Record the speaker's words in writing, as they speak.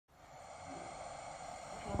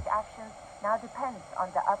actions now depends on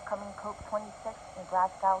the upcoming COP26 in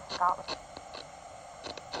Glasgow, Scotland.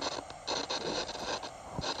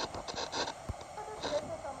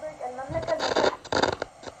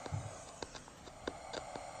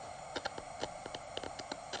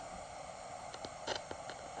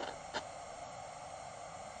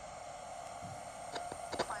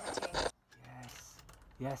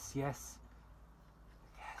 Yes, yes.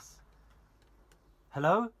 Yes.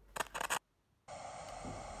 Hello?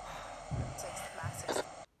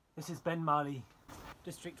 This is Ben Marley,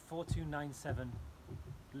 District 4297,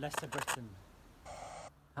 Lesser Britain.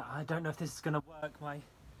 I don't know if this is going to work,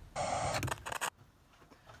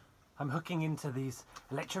 I'm hooking into these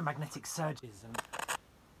electromagnetic surges, and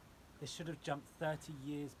this should have jumped 30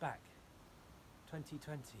 years back.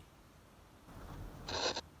 2020.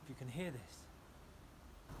 If you can hear this,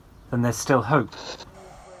 then there's still hope.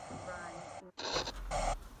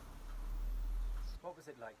 What was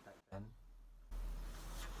it like back then?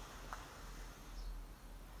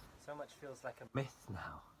 So much feels like a myth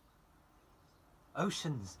now.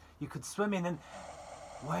 Oceans you could swim in, and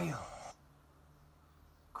whales.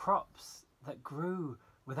 Crops that grew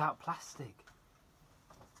without plastic.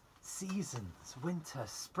 Seasons, winter,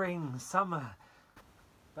 spring, summer.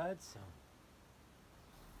 Birdsong.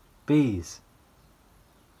 Bees.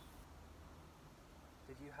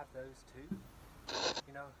 Did you have those too?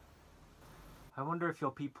 You know, I wonder if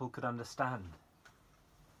your people could understand,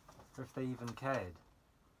 or if they even cared,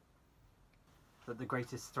 that the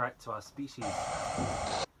greatest threat to our species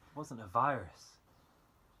wasn't a virus,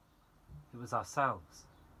 it was ourselves.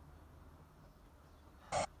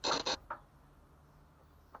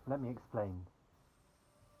 Let me explain.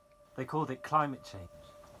 They called it climate change.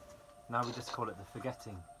 Now we just call it the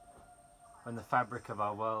forgetting, when the fabric of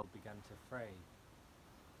our world began to fray.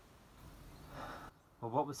 Well,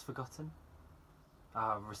 what was forgotten?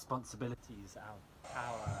 Our responsibilities, our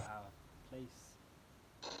power, our place.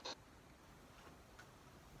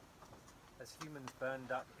 As humans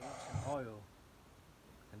burned up ancient oil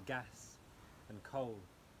and gas and coal,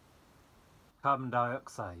 carbon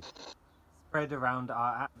dioxide spread around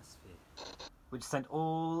our atmosphere, which sent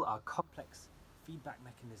all our complex feedback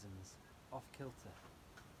mechanisms off kilter.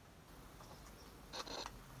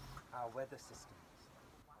 Our weather systems,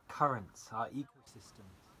 currents, our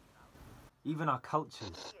ecosystems, even our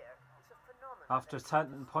cultures. After a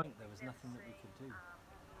certain point, there was nothing that we could do.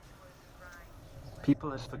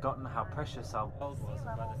 People had forgotten how precious our world was,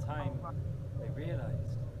 and by the time they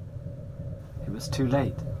realized, it was too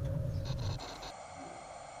late.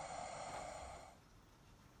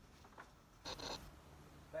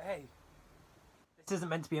 But hey, this isn't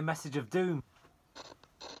meant to be a message of doom.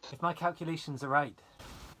 If my calculations are right,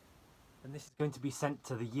 then this is going to be sent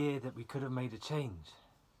to the year that we could have made a change.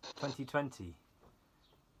 2020.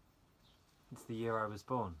 It's the year I was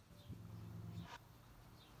born.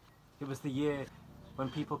 It was the year when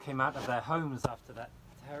people came out of their homes after that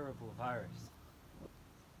terrible virus.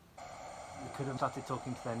 They could have started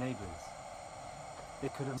talking to their neighbours. They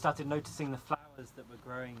could have started noticing the flowers that were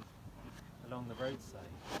growing along the roadside.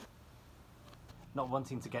 Not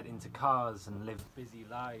wanting to get into cars and live busy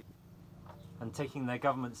lives. And taking their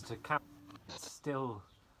governments to account. It's still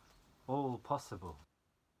all possible.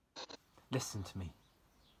 Listen to me.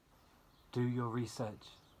 Do your research.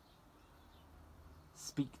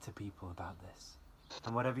 Speak to people about this.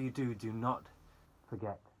 And whatever you do, do not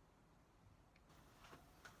forget.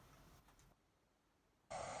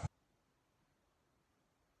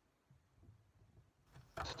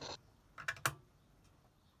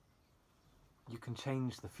 You can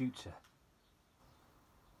change the future.